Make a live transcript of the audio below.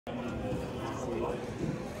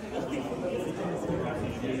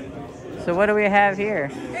So what do we have here?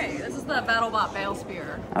 Hey, this is the BattleBot Bale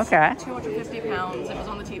Spear. Okay. 250 pounds. It was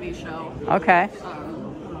on the TV show. Okay.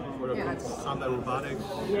 Yeah, it's, combat robotics.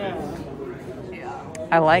 yeah.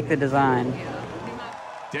 I like the design.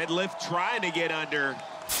 Deadlift trying to get under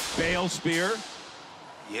Bale Spear.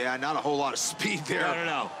 Yeah, not a whole lot of speed there.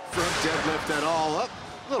 No. Front deadlift at all. Up,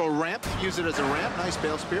 little ramp. Use it as a ramp. Nice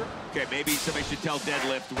Bale Spear. Okay, maybe somebody should tell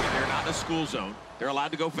Deadlift when they're not in a school zone, they're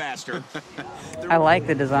allowed to go faster. I like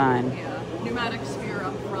the design. Yeah. Pneumatic spear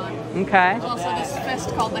up front. Okay. There's also this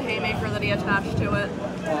fist called the Haymaker that he attached to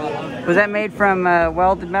it. Was that made from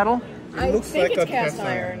welded metal? I think it's cast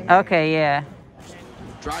iron. Okay, yeah.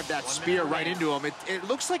 Drive that spear right into him. It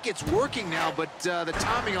looks like it's working now, but the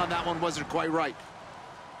timing on that one wasn't quite right.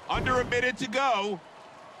 Under a minute to go.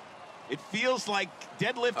 It feels like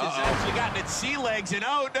Deadlift has actually gotten its sea legs, and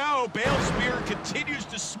oh no, Bale Spear continues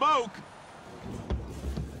to smoke.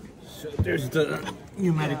 So there's the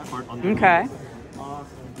pneumatic part on the Okay.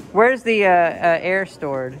 Where's the air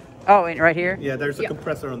stored? Oh, right here? Yeah, there's a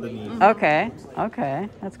compressor underneath. Okay. Okay.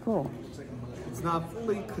 That's cool. It's not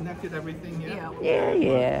fully connected everything yet. Yeah.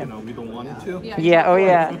 You know, we don't want it to. Yeah. Oh,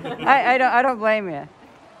 yeah. I don't blame you.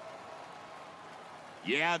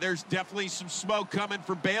 Yeah, there's definitely some smoke coming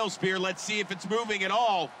for Bale Spear. Let's see if it's moving at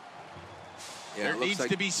all. Yeah, there needs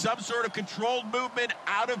to be some sort of controlled movement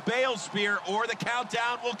out of Bale Spear, or the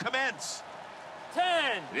countdown will commence.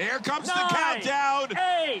 10. There comes 9, the countdown.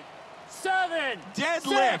 8, 7.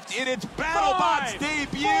 Deadlift 6, in its BattleBots 5,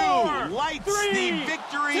 debut 4, lights 3, the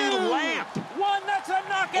victory 2, lamp. 1. That's a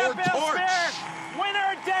knockout. Or Bale torch. Spear.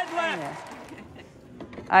 Winner, Deadlift.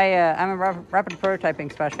 I'm a rapid prototyping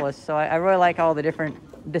specialist, so I really like all the different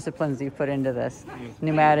disciplines you put into this.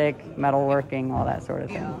 Pneumatic, metalworking, all that sort of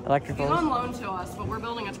thing. Yeah. Electricals. He's on loan to us, but we're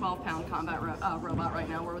building a 12-pound combat robot right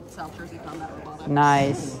now. We're with South Jersey Combat Robotics.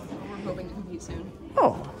 Nice. We're hoping to compete soon.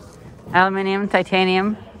 Oh. Aluminium,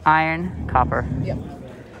 titanium, iron, copper. Yep.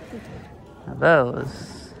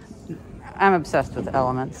 Those. I'm obsessed with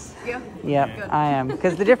elements. Yeah? Yep, Good. I am.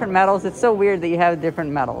 Because the different metals, it's so weird that you have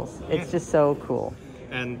different metals. It's just so cool.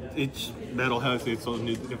 And each metal has its own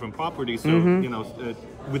different properties. So, you know,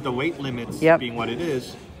 with the weight limits being what it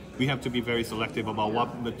is, we have to be very selective about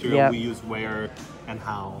what material we use where and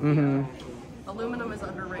how. Aluminum is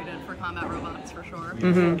underrated for combat robotics for sure.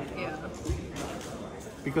 Yeah.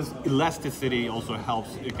 Because elasticity also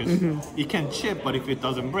helps, because it can chip, but if it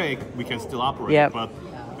doesn't break, we can still operate. Yep. But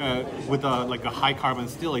with a high carbon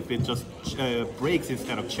steel, if it just breaks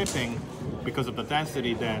instead of chipping because of the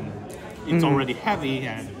density, then it's already heavy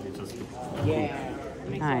and it just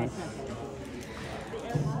Nice.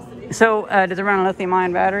 So, does it run on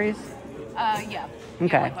lithium-ion batteries? Yeah.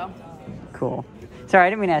 Okay. Yeah, Cool. Sorry, I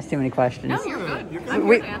didn't mean to ask too many questions. no, you're good. I'm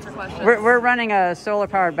here to answer questions. We're running a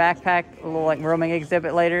solar-powered backpack, a little like roaming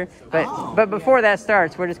exhibit later. But before that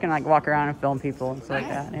starts, we're just gonna like walk around and film people and stuff like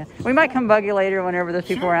that. Yeah. We might come bug you later whenever there's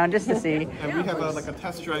people around just to see. And we have like a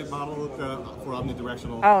test drive model for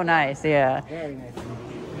omnidirectional. Oh, nice. Yeah. Very nice.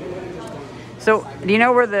 So, do you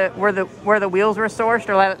know where the wheels were sourced,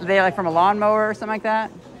 or are they like from a lawnmower or something like that?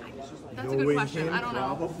 That's a good question. I don't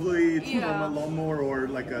know. Probably from a lawnmower or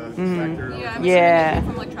like a tractor. Yeah, I'm assuming it came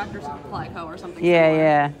from like Tractor Supply Co. or something.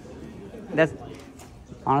 Yeah. That's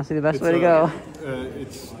honestly the best way to go.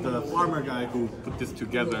 It's the farmer guy who put this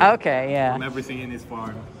together. Okay, yeah. From everything in his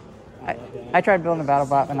farm. I tried building a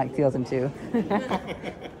BattleBot in like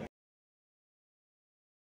 2002.